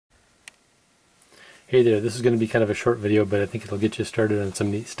Hey there, this is going to be kind of a short video, but I think it'll get you started on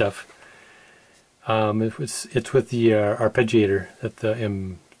some neat stuff. It's with the Arpeggiator that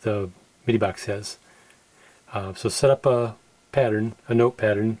the MIDIBox has. So set up a pattern, a note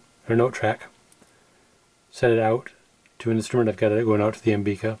pattern, or note track. Set it out to an instrument. I've got it going out to the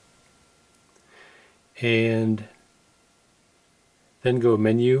MBica. And then go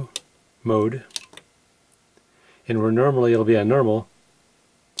Menu, Mode. And where normally it'll be on normal,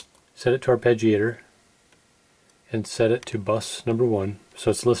 set it to Arpeggiator and set it to bus number 1,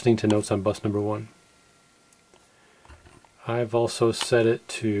 so it's listening to notes on bus number 1. I've also set it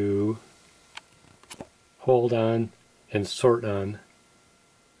to hold on and sort on,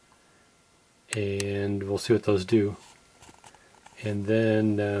 and we'll see what those do. And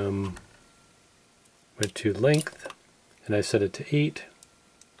then went to length, and I set it to 8,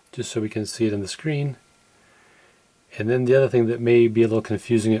 just so we can see it on the screen. And then the other thing that may be a little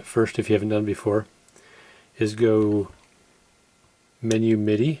confusing at first if you haven't done it before is go Menu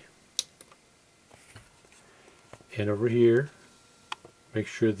MIDI, and over here make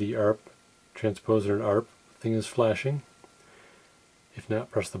sure the ARP transposer and ARP thing is flashing. If not,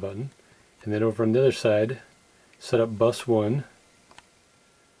 press the button. And then over on the other side, set up bus 1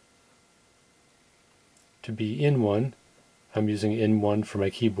 to be in 1. I'm using in 1 for my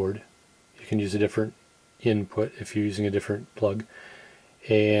keyboard. You can use a different input if you're using a different plug.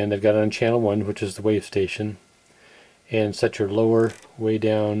 And I've got it on channel 1, which is the wave station. And set your lower way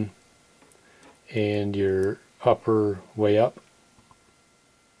down and your upper way up.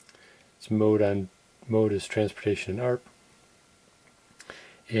 It's mode is transportation and ARP.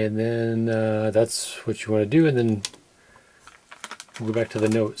 And then that's what you want to do, and then we'll go back to the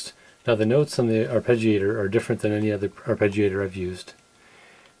notes. Now the notes on the Arpeggiator are different than any other Arpeggiator I've used,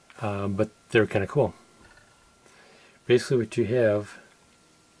 but they're kind of cool. Basically what you have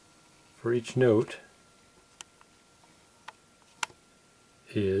for each note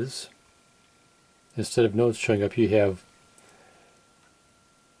is, instead of notes showing up, you have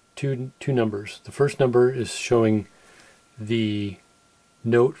two numbers. The first number is showing the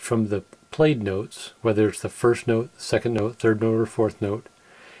note from the played notes, whether it's the first note, the second note, third note, or fourth note.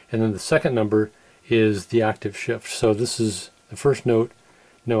 And then the second number is the octave shift. So this is the first note,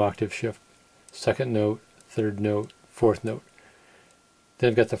 no octave shift. Second note, third note, fourth note. Then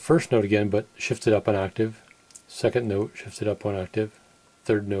I've got the first note again, but shifted up an octave. Second note, shifted up 1 octave.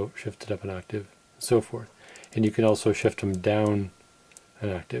 Third note, shifted up an octave, and so forth. And you can also shift them down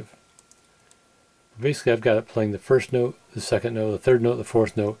an octave. Basically, I've got it playing the first note, the second note, the third note, the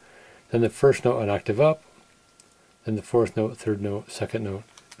fourth note, then the first note an octave up, then the fourth note, third note, second note,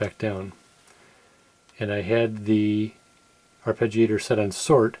 back down. And I had the Arpeggiator set on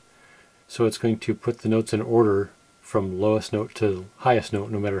sort, so it's going to put the notes in order from lowest note to highest note,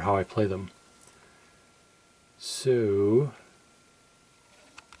 no matter how I play them. So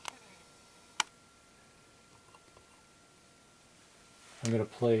I'm going to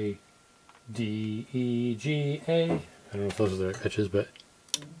play D, E, G, A. I don't know if those are the right pitches, but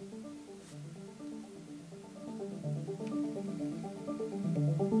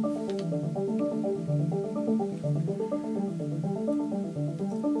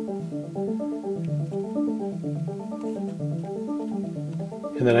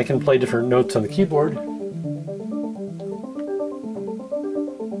and then I can play different notes on the keyboard.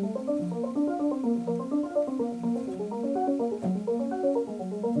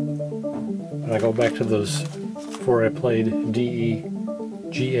 And I go back to those 4 I played, D, E,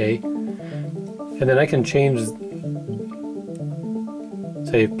 G, A. And then I can change,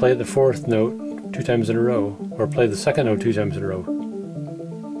 say, play the fourth note 2 times in a row, or play the second note 2 times in a row.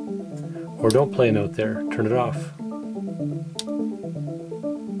 Or don't play a note there, turn it off.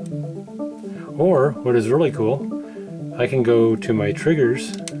 Or, what is really cool, I can go to my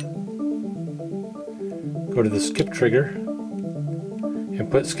triggers, go to the skip trigger, and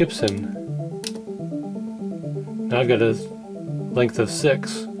put skips in. Now I've got a length of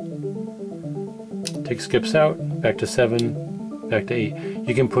 6. Take skips out, back to 7, back to 8.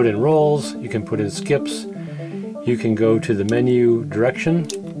 You can put in rolls, you can put in skips, you can go to the menu direction,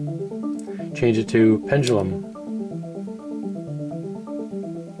 change it to pendulum.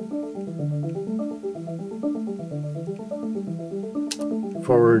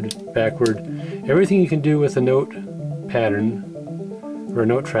 Forward, backward. Everything you can do with a note pattern or a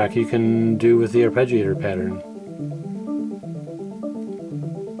note track you can do with the Arpeggiator pattern.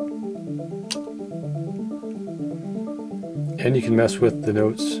 And you can mess with the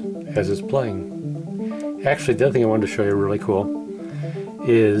notes as it's playing. Actually, the other thing I wanted to show you really cool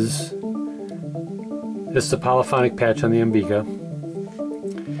is this is the polyphonic patch on the MBica.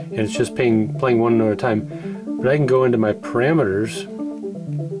 and it's just playing one note at a time. But I can go into my parameters,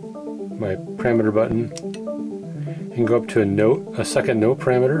 my parameter button, and go up to a second note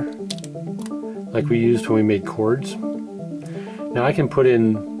parameter, like we used when we made chords. Now I can put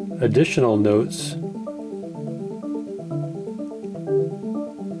in additional notes.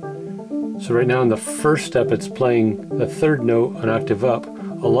 So right now in the first step it's playing the third note an octave up,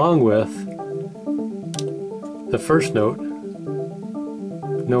 along with the first note,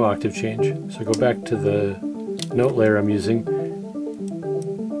 no octave change. So go back to the note layer I'm using.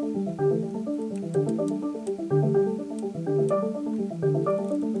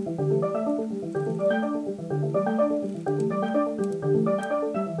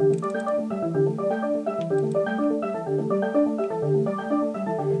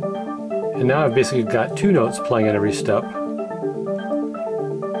 And now I've basically got two notes playing at every step.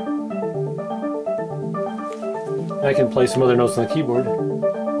 I can play some other notes on the keyboard.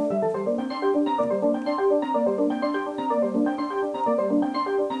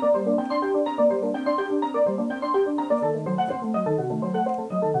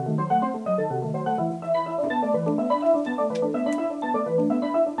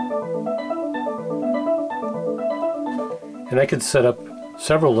 And I could set up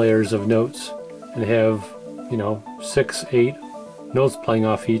several layers of notes and have, 6, 8 notes playing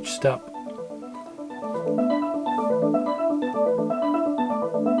off each step.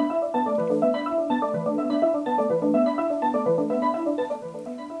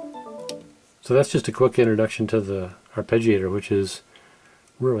 So that's just a quick introduction to the Arpeggiator, which is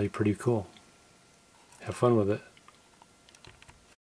really pretty cool. Have fun with it.